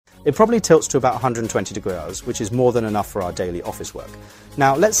It probably tilts to about 120 degrees, which is more than enough for our daily office work.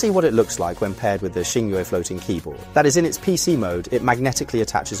 Now let's see what it looks like when paired with the Xingyue floating keyboard. That is, in its PC mode, it magnetically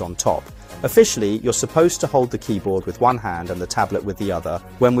attaches on top. Officially, you're supposed to hold the keyboard with one hand and the tablet with the other.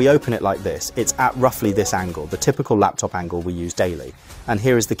 When we open it like this, it's at roughly this angle, the typical laptop angle we use daily. And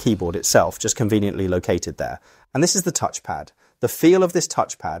here is the keyboard itself, just conveniently located there. And this is the touchpad. The feel of this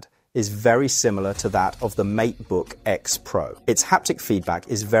touchpad is very similar to that of the MateBook X Pro. Its haptic feedback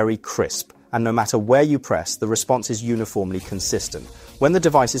is very crisp, and no matter where you press, the response is uniformly consistent. When the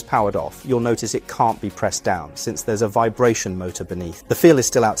device is powered off, you'll notice it can't be pressed down, since there's a vibration motor beneath. The feel is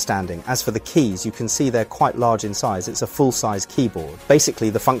still outstanding. As for the keys, you can see they're quite large in size. It's a full-size keyboard. Basically,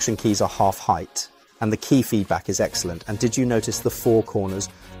 the function keys are half height, and the key feedback is excellent. And did you notice the four corners?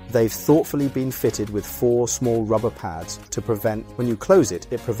 They've thoughtfully been fitted with 4 small rubber pads to prevent, when you close it,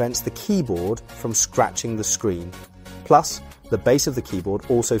 it prevents the keyboard from scratching the screen. Plus, the base of the keyboard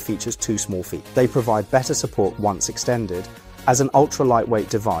also features 2 small feet. They provide better support once extended. As an ultra-lightweight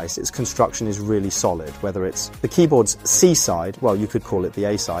device, its construction is really solid, whether it's the keyboard's C side, well, you could call it the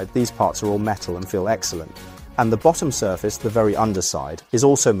A side, these parts are all metal and feel excellent. And the bottom surface, the very underside, is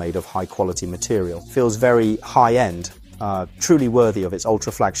also made of high-quality material. Feels very high-end, truly worthy of its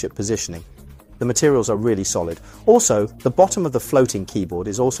ultra-flagship positioning. The materials are really solid. Also, the bottom of the floating keyboard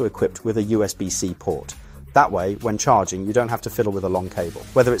is also equipped with a USB-C port. That way, when charging, you don't have to fiddle with a long cable.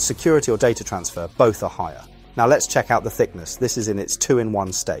 Whether it's security or data transfer, both are higher. Now let's check out the thickness. This is in its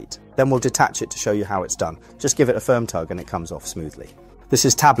 2-in-1 state. Then we'll detach it to show you how it's done. Just give it a firm tug and it comes off smoothly. This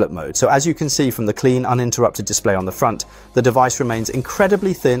is tablet mode, so as you can see from the clean, uninterrupted display on the front, the device remains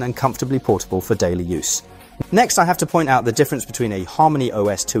incredibly thin and comfortably portable for daily use. Next, I have to point out the difference between a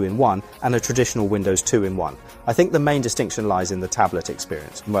HarmonyOS 2-in-1 and a traditional Windows 2-in-1. I think the main distinction lies in the tablet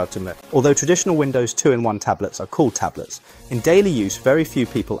experience. Although traditional Windows 2-in-1 tablets are called tablets, in daily use very few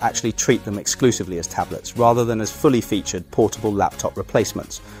people actually treat them exclusively as tablets, rather than as fully featured portable laptop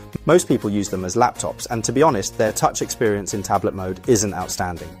replacements. Most people use them as laptops, and to be honest, their touch experience in tablet mode isn't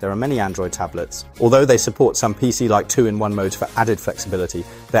outstanding. There are many Android tablets. Although they support some PC-like 2-in-1 modes for added flexibility,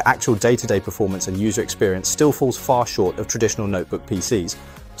 their actual day-to-day performance and user experience still falls far short of traditional notebook PCs.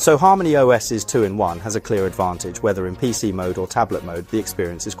 So HarmonyOS's 2-in-1 has a clear advantage. Whether in PC mode or tablet mode, the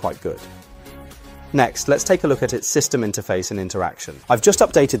experience is quite good. Next, let's take a look at its system interface and interaction. I've just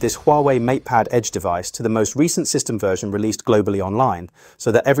updated this Huawei MatePad Edge device to the most recent system version released globally online,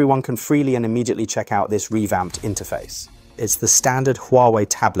 so that everyone can freely and immediately check out this revamped interface. It's the standard Huawei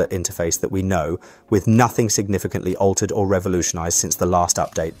tablet interface that we know, with nothing significantly altered or revolutionized since the last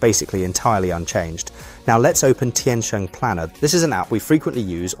update, basically entirely unchanged. Now let's open Tiansheng Planner. This is an app we frequently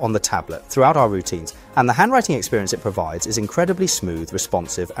use on the tablet throughout our routines, and the handwriting experience it provides is incredibly smooth,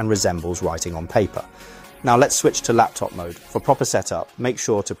 responsive, and resembles writing on paper. Now let's switch to laptop mode. For proper setup, make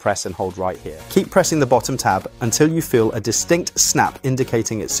sure to press and hold right here. Keep pressing the bottom tab until you feel a distinct snap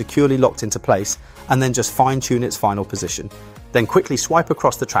indicating it's securely locked into place, and then just fine-tune its final position. Then quickly swipe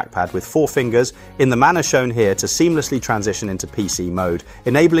across the trackpad with 4 fingers in the manner shown here to seamlessly transition into PC mode,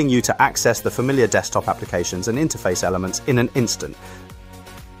 enabling you to access the familiar desktop applications and interface elements in an instant.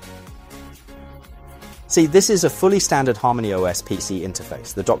 See, this is a fully standard HarmonyOS PC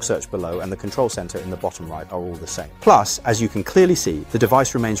interface. The dock search below and the control center in the bottom right are all the same. Plus, as you can clearly see, the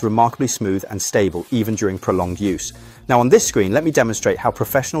device remains remarkably smooth and stable even during prolonged use. Now on this screen, let me demonstrate how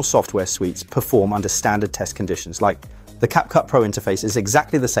professional software suites perform under standard test conditions. Like, the CapCut Pro interface is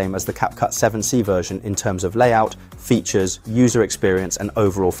exactly the same as the CapCut 7C version in terms of layout, features, user experience, and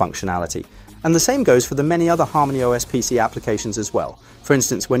overall functionality. And the same goes for the many other HarmonyOS PC applications as well. For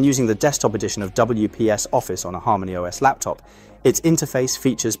instance, when using the desktop edition of WPS Office on a HarmonyOS laptop, its interface,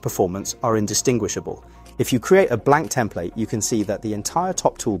 features, performance are indistinguishable. If you create a blank template, you can see that the entire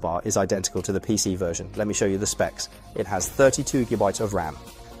top toolbar is identical to the PC version. Let me show you the specs. It has 32 GB of RAM.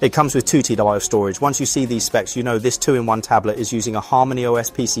 It comes with 2 TB of storage. Once you see these specs, you know this 2-in-1 tablet is using a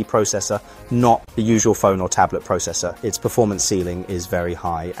HarmonyOS PC processor, not the usual phone or tablet processor. Its performance ceiling is very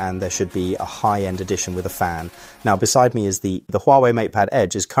high, and there should be a high-end edition with a fan. Now, beside me is the Huawei MatePad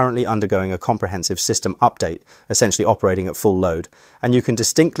Edge is currently undergoing a comprehensive system update, essentially operating at full load. And you can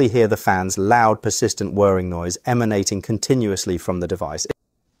distinctly hear the fan's loud, persistent whirring noise emanating continuously from the device.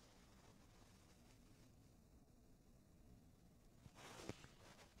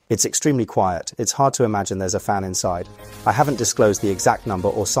 It's extremely quiet. It's hard to imagine there's a fan inside. I haven't disclosed the exact number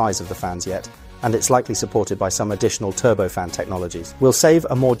or size of the fans yet, and it's likely supported by some additional turbofan technologies. We'll save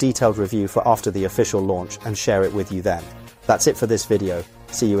a more detailed review for after the official launch and share it with you then. That's it for this video.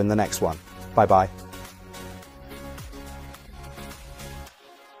 See you in the next one. Bye bye.